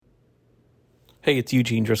Hey, it's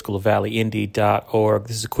Eugene Driscoll of valleyindy.org.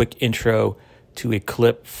 This is a quick intro to a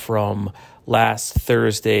clip from last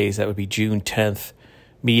Thursday's, that would be June 10th,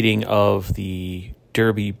 meeting of the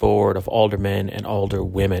Derby Board of Aldermen and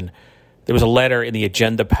Alderwomen. There was a letter in the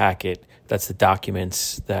agenda packet, that's the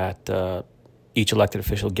documents that each elected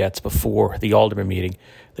official gets before the Alderman meeting.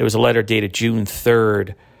 There was a letter dated June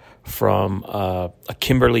 3rd from a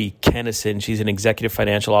Kimberly Kennison. She's an executive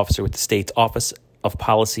financial officer with the state's Office of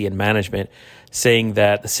Policy and Management, saying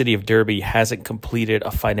that the city of Derby hasn't completed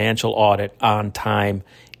a financial audit on time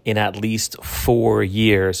in at least 4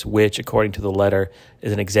 years, which, according to the letter,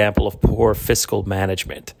 is an example of poor fiscal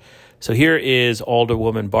management. So here is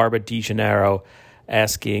Alderwoman Barbara DeGennaro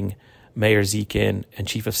asking Mayor Zekin and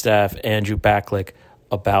Chief of Staff Andrew Backlick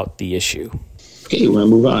about the issue. Okay, we're going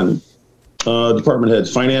to move on. Department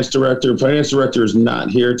heads, Finance Director. Finance Director is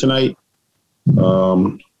not here tonight.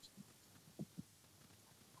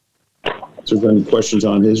 So if there are any questions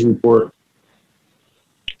on his report?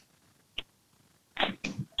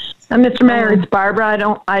 Mr. Mayor, it's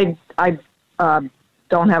Barbara. I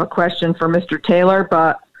don't have a question for Mr. Taylor,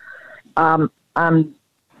 but I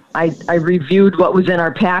reviewed what was in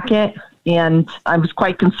our packet, and I was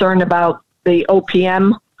quite concerned about the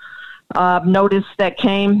OPM notice that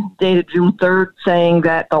came dated June 3rd, saying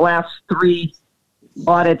that the last 3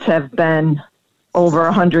 audits have been over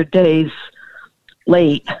 100 days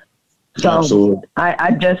late. So Absolutely.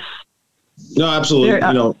 I just... No, absolutely.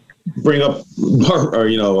 Bring up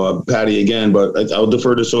Patty again, but I'll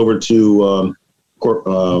defer this over to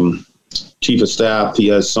Chief of Staff. He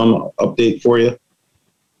has some update for you.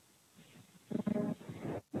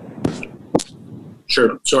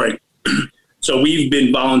 Sure. Sorry. So we've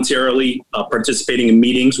been voluntarily participating in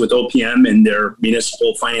meetings with OPM and their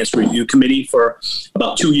Municipal Finance Review Committee for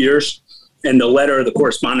about 2 years. And the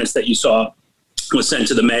correspondence that you saw was sent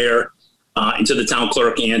to the mayor, and to the town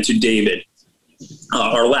clerk, and to David.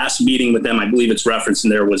 Our last meeting with them, I believe it's referenced in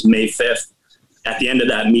there, was May 5th. At the end of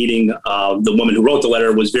that meeting, the woman who wrote the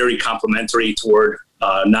letter was very complimentary toward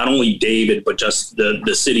not only David, but just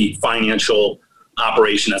the city financial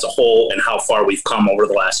operation as a whole and how far we've come over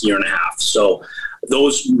the last year and a half. So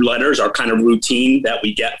those letters are kind of routine that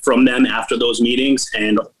we get from them after those meetings,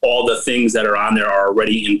 and all the things that are on there are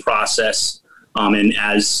already in process. And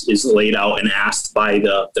as is laid out and asked by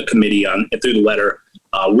the committee through the letter,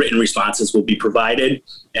 written responses will be provided.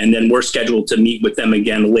 And then we're scheduled to meet with them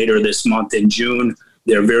again later this month in June.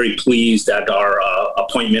 They're very pleased at our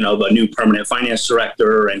appointment of a new permanent finance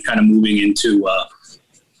director and kind of moving into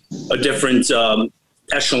a different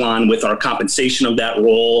echelon with our compensation of that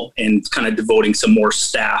role and kind of devoting some more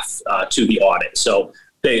staff to the audit. So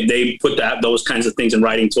they put those kinds of things in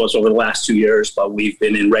writing to us over the last 2 years, but we've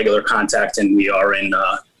been in regular contact, and we are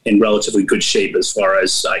in relatively good shape as far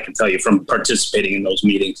as I can tell you from participating in those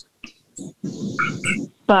meetings.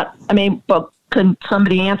 But can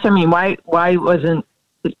somebody answer me why wasn't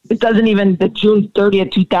it? Doesn't even the June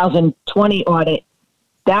 30th, 2020 audit,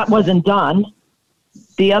 that wasn't done.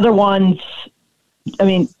 The other ones,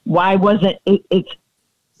 why wasn't it?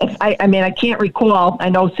 I can't recall. I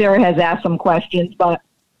know Sarah has asked some questions, but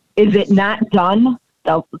is it not done?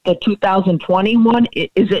 The 2020 one,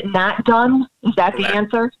 is it not done? Is that the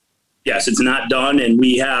answer? Yes, it's not done, and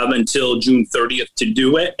we have until June 30th to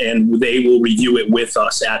do it, and they will review it with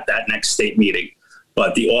us at that next state meeting.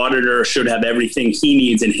 But the auditor should have everything he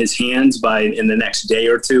needs in his hands in the next day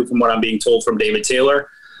or two, from what I'm being told from David Taylor.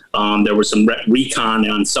 There was some recon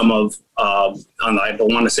on some of, I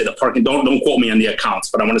don't want to say the parking, don't quote me on the accounts,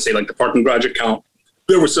 but I want to say like the parking garage account.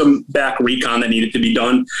 There was some back recon that needed to be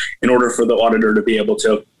done in order for the auditor to be able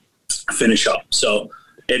to finish up. So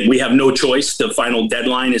we have no choice. The final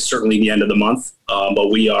deadline is certainly the end of the month, but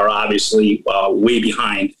we are obviously way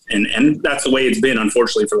behind. And that's the way it's been,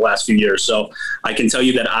 unfortunately, for the last few years. So I can tell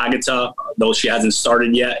you that Agata, though she hasn't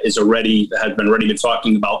started yet, has already been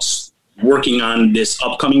talking about working on this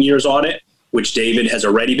upcoming year's audit, which David has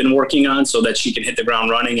already been working on, so that she can hit the ground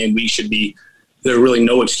running, and there's really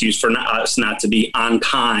no excuse for us not to be on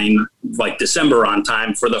time, like December on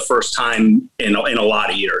time, for the first time in a lot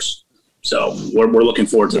of years. So we're looking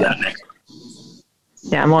forward to that next.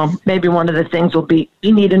 Yeah, well, maybe one of the things will be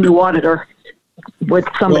you need a new auditor with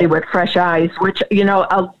somebody with fresh eyes, which,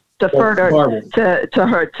 I'll defer to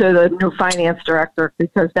the new finance director,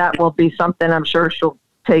 because that will be something I'm sure she'll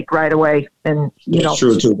take right away. And, That's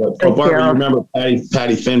true too. But Barbara, you remember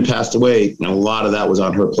Patty Finn passed away, and a lot of that was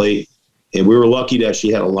on her plate. And we were lucky that she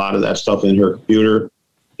had a lot of that stuff in her computer.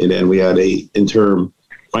 And then we had a interim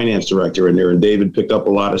finance director in there, and David picked up a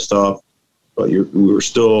lot of stuff, but we were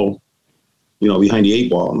still, behind the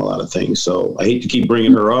 8 ball on a lot of things. So I hate to keep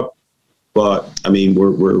bringing her up, But I mean,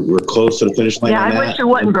 we're close to the finish line. Yeah, on I wish you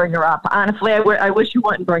wouldn't bring her up. Honestly, I wish you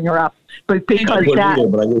wouldn't bring her up, but because but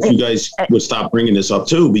I wish you guys would stop bringing this up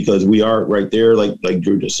too, because we are right there, like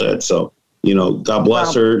Drew just said. So, God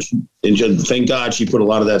bless her, and just thank God she put a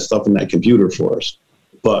lot of that stuff in that computer for us.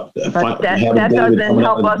 But that doesn't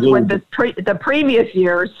help us with the previous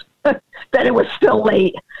years. That it was still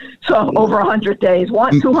late. So over 100 days,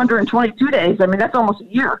 222 days. I mean, that's almost a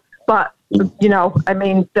year. But I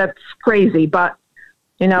mean, that's crazy. But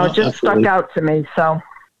it just absolutely stuck out to me. So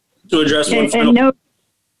to address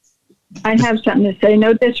I have something to say.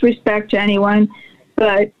 No disrespect to anyone,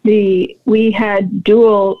 but we had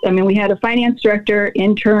dual. I mean, we had a finance director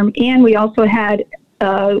interim, and we also had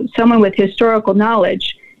someone with historical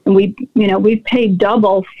knowledge, and we've paid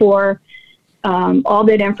double for all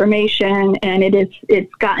that information, and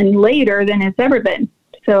it's gotten later than it's ever been.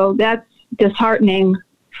 So that's disheartening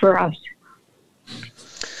for us.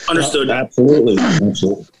 Understood. Absolutely.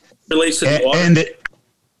 Relates to the water. And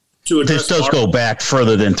this does go back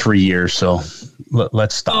further than 3 years, so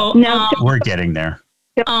let's stop. No, we're getting there.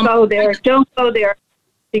 Don't go there. Don't go there,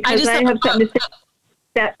 because I have something to say.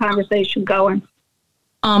 That conversation going.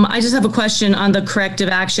 I just have a question on the corrective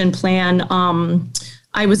action plan.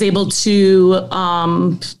 I was able to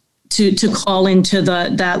call into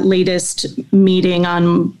that latest meeting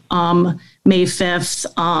on May 5th,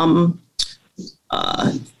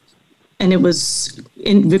 and it was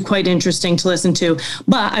quite interesting to listen to.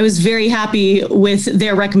 But I was very happy with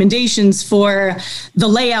their recommendations for the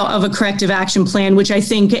layout of a corrective action plan, which I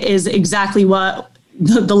think is exactly what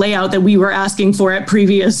the layout that we were asking for at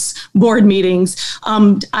previous board meetings.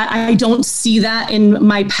 I don't see that in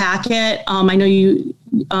my packet. I know you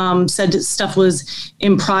said stuff was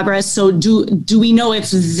in progress. So do we know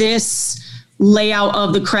if this layout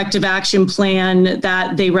of the corrective action plan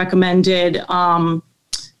that they recommended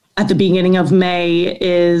at the beginning of May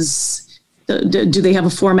do they have a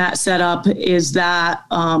format set up? Is that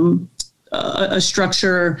a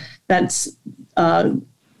structure that's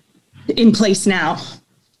in place now?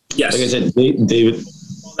 Yes. Like I said, David.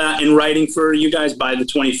 That in writing for you guys by the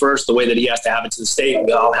 21st, the way that he has to have it to the state,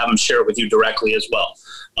 I'll have him share it with you directly as well.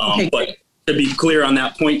 Okay. But to be clear on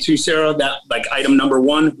that point too, Sarah, that like item number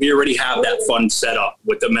 1, we already have that fund set up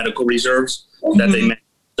with the medical reserves that they made.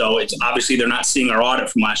 So it's obviously they're not seeing our audit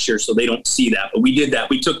from last year, so they don't see that. But we did that.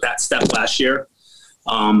 We took that step last year.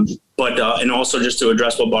 And also just to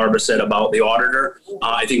address what Barbara said about the auditor,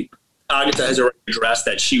 I think Agatha has already addressed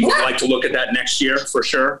that she would like to look at that next year for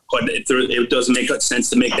sure, but it doesn't make sense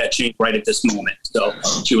to make that change right at this moment. So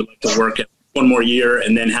she would like to work it one more year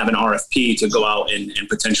and then have an RFP to go out and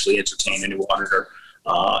potentially entertain a new auditor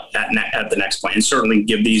at the next point, and certainly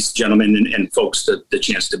give these gentlemen and folks the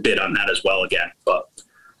chance to bid on that as well again. But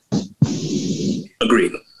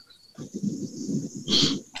agreed.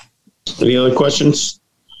 Any other questions?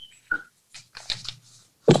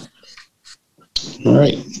 All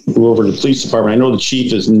right, move over to the police department. I know the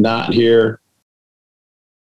chief is not here.